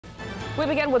We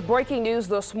begin with breaking news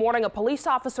this morning. A police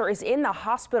officer is in the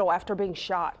hospital after being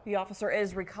shot. The officer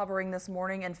is recovering this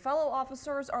morning, and fellow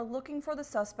officers are looking for the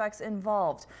suspects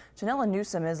involved. Janella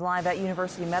Newsom is live at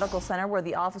University Medical Center, where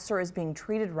the officer is being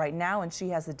treated right now, and she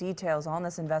has the details on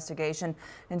this investigation.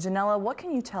 And Janella, what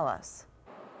can you tell us?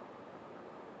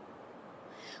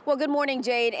 Well, good morning,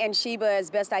 Jade and Sheba. As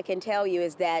best I can tell you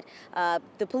is that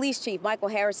the police chief, Michael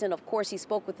Harrison, of course, he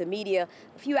spoke with the media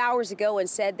a few hours ago and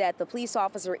said that the police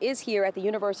officer is here at the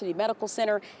University Medical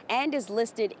Center and is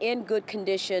listed in good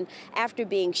condition after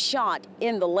being shot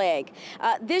in the leg.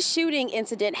 This shooting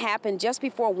incident happened just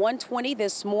before 1:20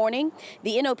 this morning.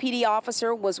 The NOPD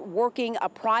officer was working a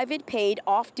private paid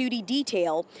off-duty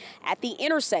detail at the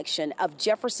intersection of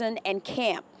Jefferson and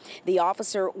Camp. The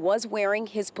officer was wearing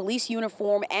his police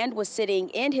uniform and was sitting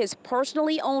in his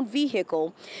personally owned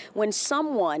vehicle when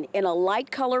someone in a light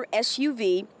color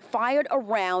SUV fired a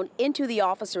round into the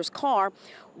officer's car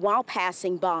while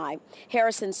passing by.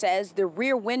 Harrison says the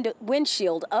rear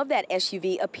windshield of that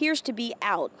SUV appears to be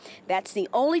out. That's the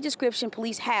only description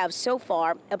police have so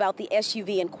far about the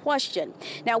SUV in question.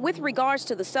 Now, with regards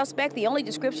to the suspect, the only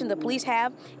description the police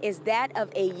have is that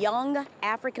of a young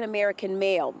African-American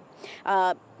male.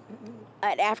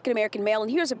 An African-American male,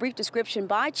 and here's a brief description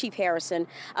by Chief Harrison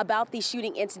about the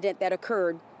shooting incident that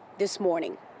occurred this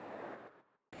morning.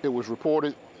 It was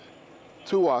reported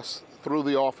to us through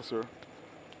the officer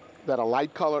that a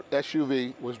light-colored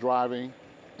SUV was driving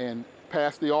and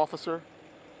passed the officer.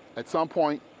 At some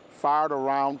point, fired a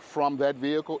round from that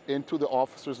vehicle into the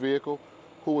officer's vehicle,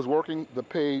 who was working the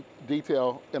paid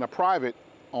detail in a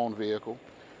private-owned vehicle.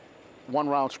 One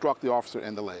round struck the officer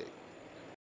in the leg.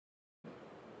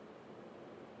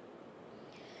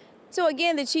 So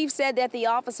again, the chief said that the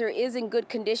officer is in good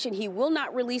condition. He will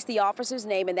not release the officer's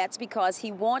name, and that's because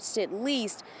he wants to at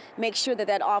least make sure that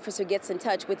that officer gets in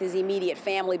touch with his immediate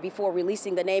family before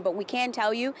releasing the name. But we can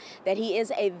tell you that he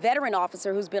is a veteran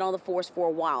officer who's been on the force for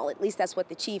a while. At least that's what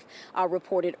the chief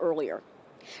reported earlier.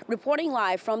 Reporting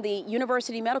live from the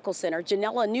University Medical Center,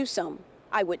 Janella Newsom,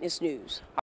 Eyewitness News.